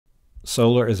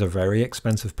Solar is a very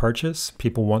expensive purchase.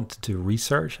 People want to do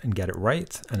research and get it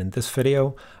right. And in this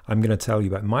video, I'm going to tell you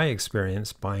about my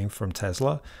experience buying from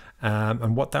Tesla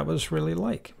and what that was really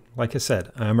like. Like I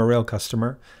said, I'm a real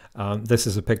customer. This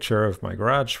is a picture of my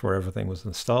garage where everything was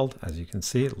installed. As you can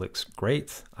see, it looks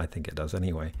great. I think it does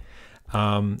anyway.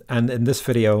 And in this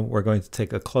video, we're going to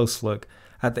take a close look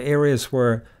at the areas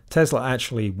where Tesla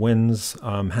actually wins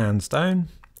hands down.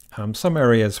 Some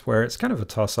areas where it's kind of a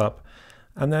toss-up.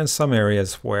 And then some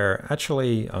areas where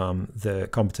actually the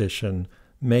competition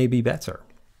may be better.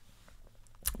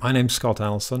 My name's Scott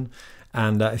Allison,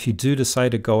 and if you do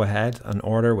decide to go ahead and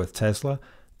order with Tesla,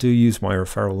 do use my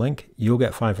referral link. You'll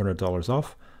get $500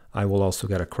 off. I will also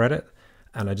get a credit.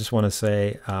 And I just want to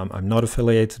say I'm not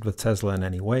affiliated with Tesla in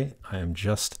any way. I am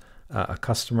just a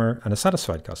customer and a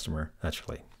satisfied customer,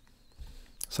 actually.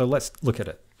 So let's look at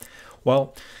it.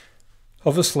 Well,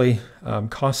 obviously,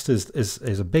 cost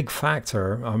is a big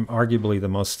factor, arguably the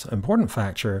most important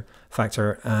factor,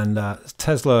 and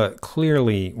Tesla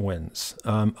clearly wins.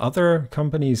 Other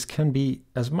companies can be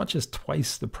as much as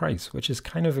twice the price, which is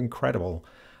kind of incredible.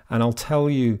 And I'll tell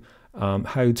you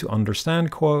how to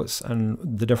understand quotes and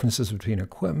the differences between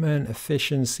equipment,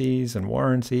 efficiencies, and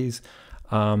warranties,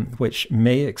 which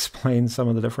may explain some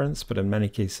of the difference, but in many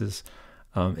cases,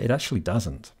 it actually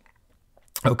doesn't.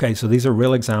 Okay, so these are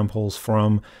real examples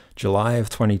from July of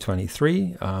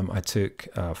 2023. I took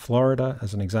Florida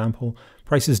as an example.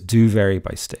 Prices do vary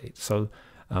by state. So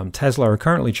Tesla are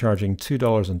currently charging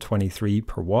 $2.23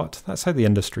 per watt. That's how the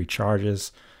industry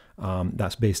charges.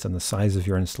 That's based on the size of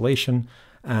your installation.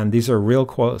 And these are real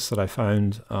quotes that I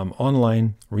found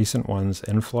online, recent ones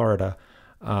in Florida.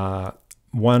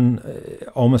 One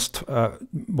almost,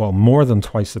 well, more than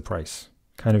twice the price.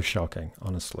 Kind of shocking,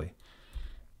 honestly.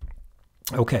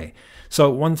 Okay, so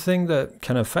one thing that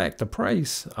can affect the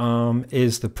price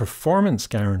is the performance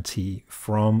guarantee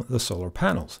from the solar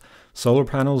panels. Solar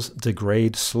panels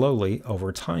degrade slowly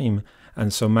over time,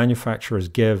 and so manufacturers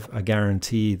give a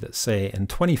guarantee that, say, in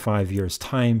 25 years'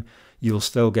 time, you'll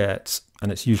still get, and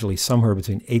it's usually somewhere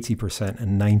between 80%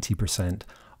 and 90%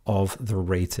 of the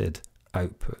rated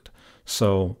output.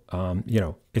 So, you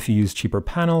know, if you use cheaper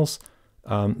panels,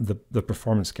 the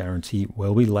performance guarantee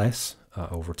will be less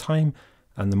over time,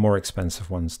 and the more expensive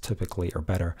ones typically are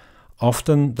better.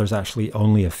 Often there's actually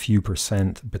only a few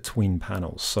percent between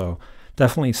panels. So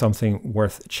definitely something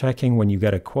worth checking when you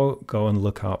get a quote. Go and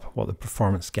look up what the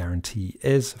performance guarantee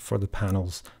is for the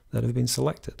panels that have been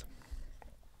selected.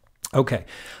 Okay,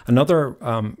 another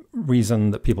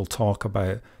reason that people talk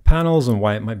about panels and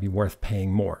why it might be worth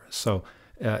paying more. So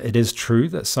it is true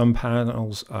that some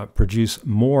panels produce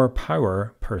more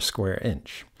power per square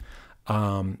inch.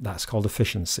 That's called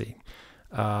efficiency.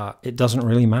 It doesn't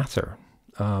really matter,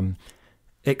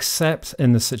 except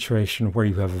in the situation where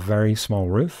you have a very small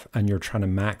roof and you're trying to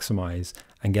maximize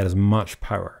and get as much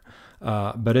power.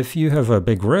 But if you have a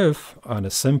big roof and a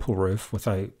simple roof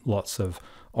without lots of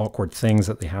awkward things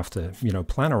that they have to, you know,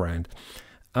 plan around,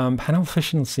 panel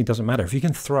efficiency doesn't matter. If you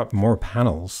can throw up more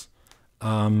panels,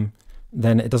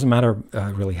 then it doesn't matter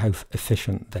really how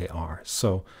efficient they are.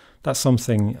 So that's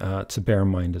something to bear in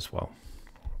mind as well.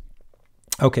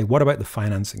 Okay, what about the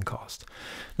financing cost?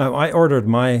 Now, I ordered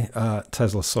my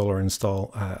Tesla Solar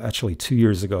install actually 2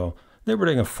 years ago. They were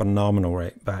doing a phenomenal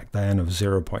rate back then of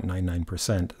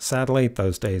 0.99%. Sadly,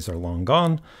 those days are long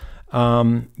gone.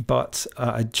 But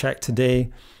I checked today,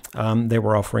 they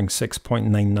were offering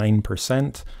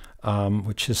 6.99%,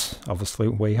 which is obviously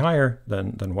way higher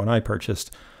than when I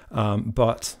purchased.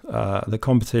 But the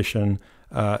competition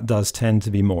does tend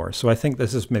to be more. So I think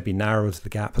this has maybe narrowed, the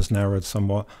gap has narrowed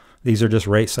somewhat. These are just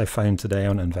rates I found today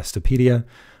on Investopedia.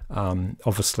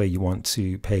 Obviously, you want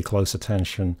to pay close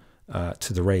attention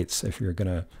to the rates if you're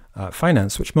going to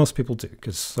finance, which most people do,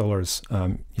 because solar is,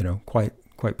 you know, quite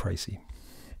pricey.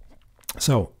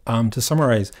 So to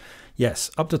summarize,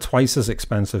 yes, up to twice as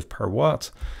expensive per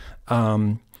watt.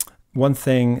 One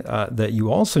thing that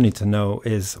you also need to know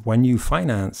is when you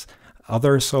finance,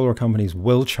 other solar companies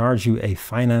will charge you a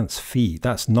finance fee.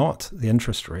 That's not the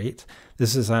interest rate.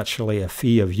 This is actually a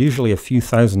fee of usually a few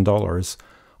 $1,000s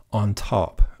on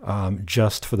top,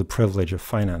 just for the privilege of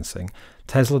financing.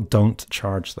 Tesla don't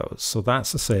charge those, so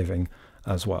that's a saving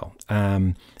as well.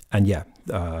 And yeah,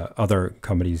 other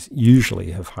companies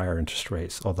usually have higher interest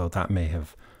rates, although that may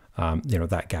have, you know,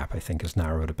 that gap I think has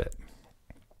narrowed a bit.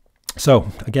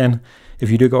 So again, if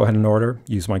you do go ahead and order,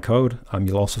 use my code.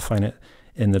 You'll also find it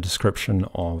in the description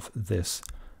of this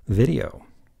video.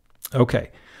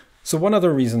 Okay, so one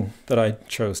other reason that I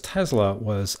chose Tesla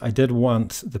was I did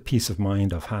want the peace of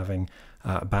mind of having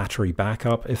battery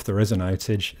backup if there is an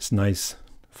outage. It's nice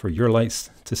for your lights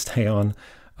to stay on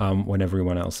when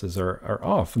everyone else's are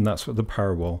off. And that's what the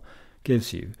Powerwall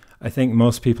gives you. I think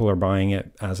most people are buying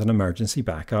it as an emergency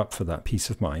backup for that peace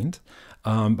of mind.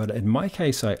 But in my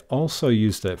case, I also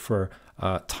used it for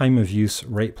time of use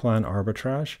rate plan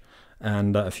arbitrage.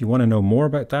 And if you want to know more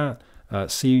about that,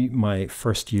 see my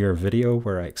first year video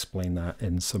where I explain that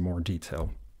in some more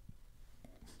detail.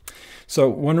 So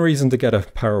one reason to get a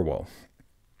Powerwall.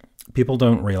 People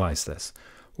don't realize this.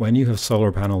 When you have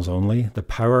solar panels only, the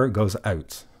power goes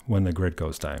out when the grid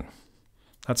goes down.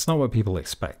 That's not what people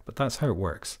expect, but that's how it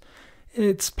works.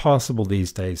 It's possible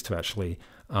these days to actually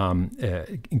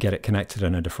get it connected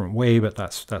in a different way, but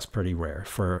that's pretty rare.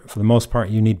 For the most part,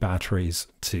 you need batteries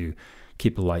to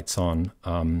keep the lights on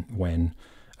when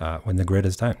the grid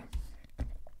is down.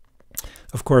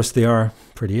 Of course, they are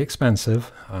pretty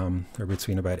expensive. They're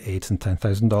between about $8,000 and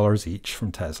 $10,000 each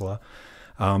from Tesla,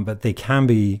 but they can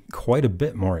be quite a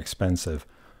bit more expensive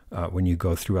when you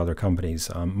go through other companies.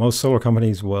 Most solar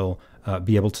companies will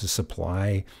be able to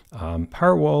supply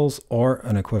Powerwalls or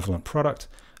an equivalent product,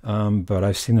 but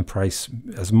I've seen the price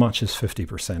as much as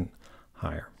 50%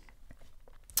 higher.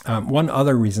 One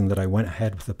other reason that I went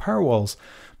ahead with the Powerwalls,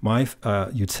 my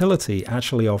utility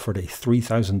actually offered a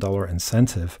 $3,000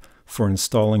 incentive for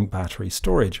installing battery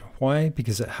storage. Why?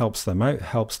 Because it helps them out,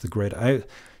 helps the grid out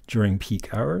during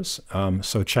peak hours.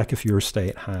 So check if your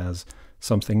state has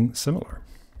something similar.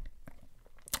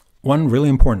 One really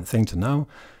important thing to know,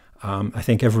 I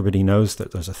think everybody knows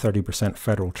that there's a 30%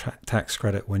 federal tax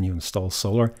credit when you install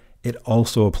solar. It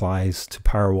also applies to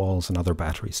Powerwalls and other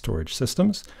battery storage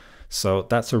systems. So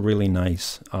that's a really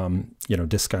nice,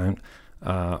 discount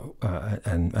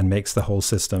and makes the whole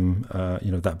system,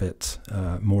 that bit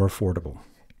more affordable.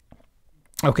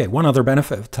 Okay, one other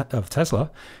benefit of Tesla,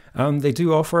 they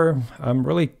do offer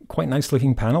really quite nice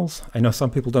looking panels. I know some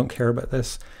people don't care about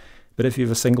this, but if you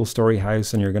have a single story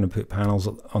house and you're going to put panels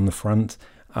on the front,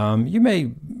 you may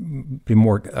be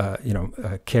more,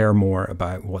 care more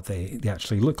about what they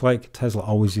actually look like. Tesla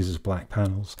always uses black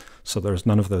panels, so there's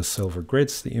none of those silver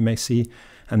grids that you may see.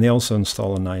 And they also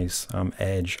install a nice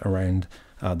edge around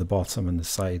the bottom and the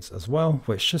sides as well,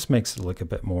 which just makes it look a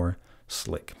bit more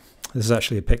slick. This is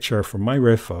actually a picture from my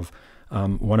roof of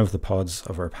one of the pods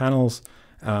of our panels.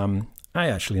 I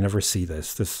actually never see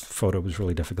this. This photo was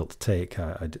really difficult to take.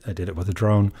 I did it with a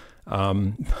drone.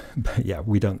 But yeah,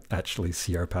 we don't actually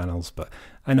see our panels, but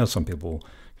I know some people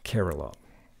care a lot.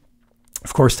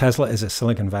 Of course, Tesla is a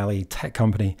Silicon Valley tech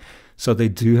company, so they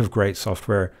do have great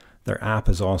software. Their app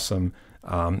is awesome.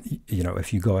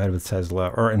 If you go ahead with Tesla,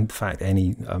 or in fact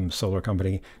any solar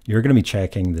company, you're going to be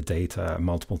checking the data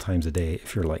multiple times a day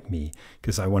if you're like me,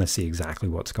 because I want to see exactly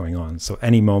what's going on. So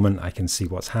any moment I can see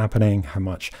what's happening, how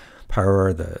much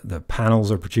power the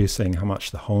panels are producing, how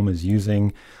much the home is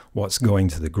using, what's going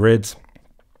to the grid.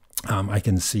 I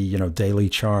can see daily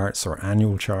charts or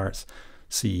annual charts,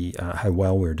 see how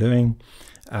well we're doing,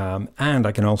 and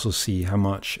I can also see how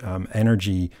much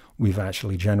energy we've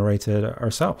actually generated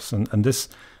ourselves. And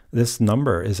this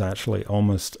number is actually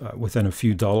almost within a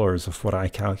few dollars of what I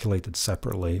calculated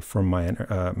separately from my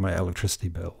my electricity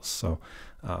bills. So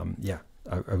yeah,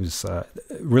 I was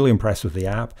really impressed with the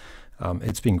app.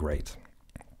 It's been great.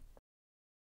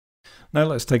 Now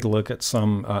let's take a look at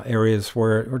some areas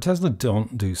where Tesla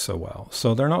don't do so well.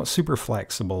 So they're not super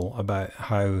flexible about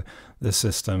how the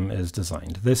system is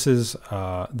designed. This is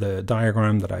the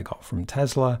diagram that I got from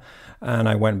Tesla, and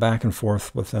I went back and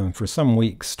forth with them for some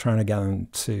weeks trying to get them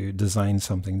to design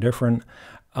something different,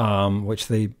 which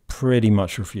they pretty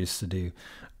much refused to do.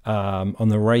 On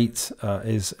the right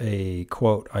is a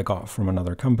quote I got from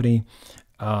another company.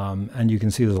 And you can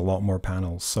see there's a lot more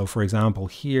panels. So for example,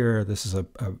 here, this is a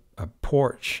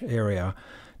porch area.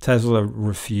 Tesla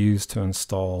refused to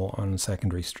install on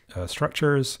secondary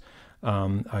structures.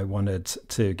 I wanted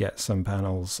to get some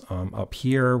panels up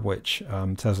here, which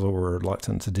Tesla were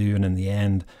reluctant to do. And in the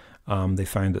end, they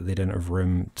found that they didn't have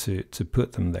room to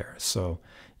put them there. So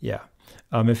yeah,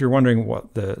 if you're wondering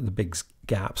what the big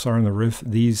gaps are in the roof,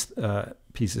 these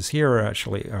pieces here are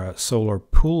actually solar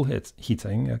pool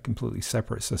heating, a completely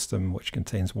separate system which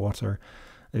contains water.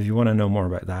 If you want to know more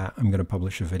about that, I'm going to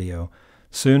publish a video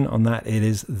soon on that. It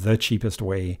is the cheapest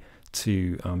way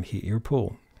to heat your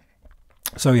pool.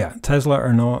 So yeah, Tesla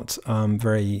are not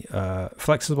very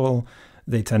flexible.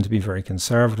 They tend to be very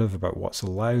conservative about what's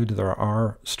allowed. There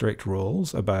are strict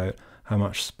rules about how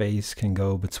much space can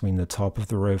go between the top of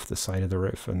the roof, the side of the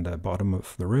roof, and the bottom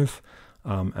of the roof.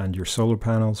 And your solar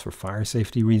panels for fire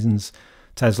safety reasons.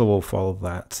 Tesla will follow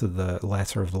that to the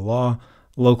letter of the law.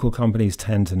 Local companies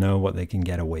tend to know what they can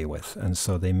get away with, and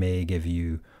so they may give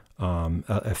you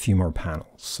a few more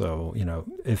panels. So, you know,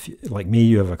 if like me,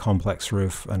 you have a complex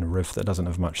roof and a roof that doesn't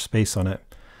have much space on it,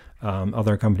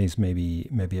 other companies may be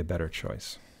a better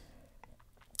choice.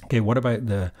 Okay, what about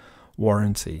the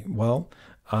warranty? Well,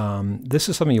 this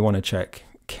is something you want to check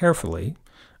carefully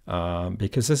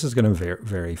because this is going to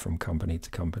vary from company to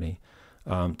company.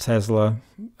 Tesla,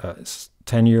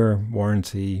 10-year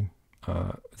warranty.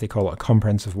 They call it a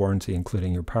comprehensive warranty,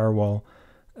 including your Powerwall.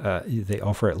 They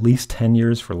offer at least 10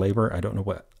 years for labor. I don't know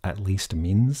what at least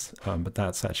means, but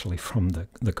that's actually from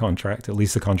the contract, at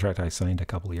least the contract I signed a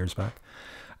couple of years back.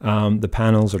 The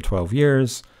panels are 12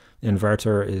 years. The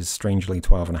inverter is strangely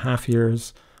 12.5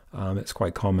 years. It's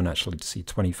quite common actually to see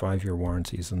 25-year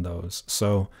warranties in those.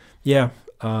 So yeah,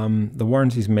 the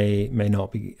warranties may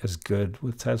not be as good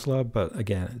with Tesla, but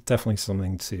again, definitely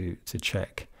something to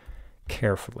check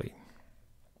carefully.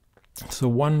 So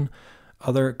one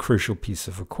other crucial piece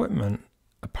of equipment,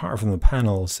 apart from the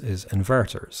panels, is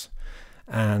inverters.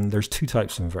 And there's two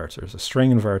types of inverters. A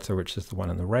string inverter, which is the one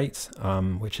on the right,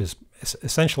 which is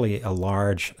essentially a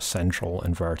large central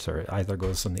inverter. It either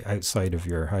goes on the outside of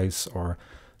your house or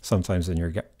sometimes in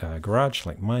your garage,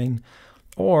 like mine.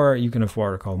 Or you can have what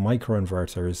are called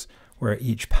microinverters, where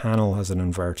each panel has an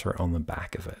inverter on the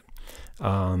back of it.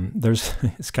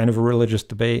 It's kind of a religious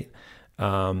debate.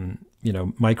 You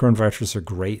know, microinverters are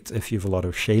great if you have a lot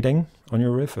of shading on your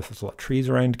roof, if there's a lot of trees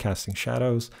around casting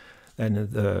shadows, then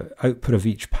the output of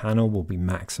each panel will be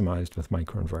maximized with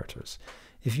microinverters.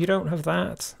 If you don't have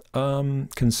that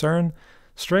concern,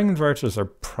 string inverters are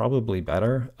probably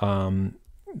better,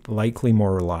 likely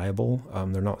more reliable.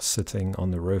 They're not sitting on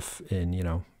the roof in, you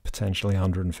know, potentially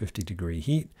 150-degree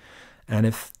heat. And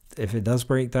if it does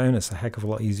break down, it's a heck of a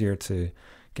lot easier to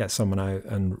get someone out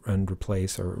and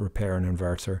replace or repair an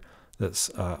inverter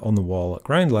that's on the wall at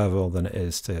ground level than it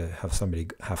is to have somebody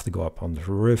have to go up on the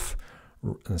roof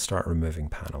and start removing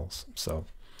panels. So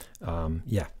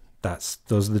yeah, those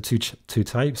are the two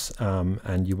types,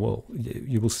 and you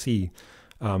will see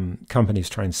companies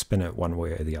try and spin it one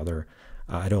way or the other.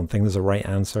 I don't think there's a right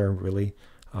answer really.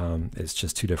 It's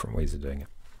just two different ways of doing it.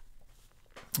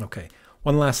 Okay,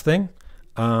 one last thing.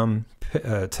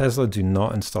 Tesla do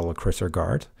not install a critter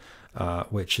guard,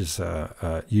 which is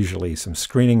usually some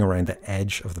screening around the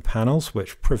edge of the panels,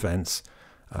 which prevents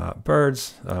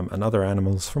birds and other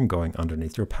animals from going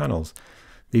underneath your panels.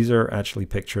 These are actually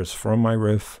pictures from my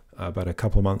roof about a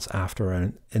couple of months after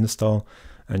an install,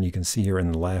 and you can see here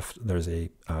in the left there's a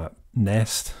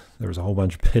nest. There was a whole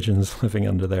bunch of pigeons living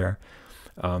under there.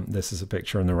 This is a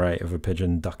picture on the right of a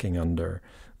pigeon ducking under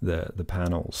the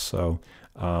panels. So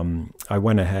I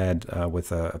went ahead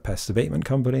with a pest abatement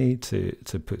company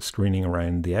to put screening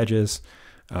around the edges,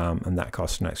 and that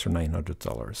cost an extra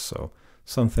 $900. So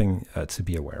something to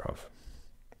be aware of.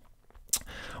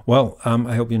 Well,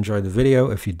 I hope you enjoyed the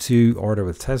video. If you do order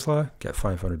with Tesla, get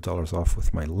 $500 off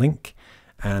with my link.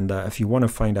 And if you want to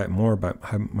find out more about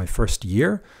my first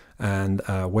year and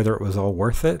whether it was all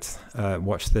worth it,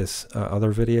 watch this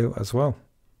other video as well.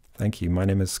 Thank you. My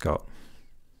name is Scott.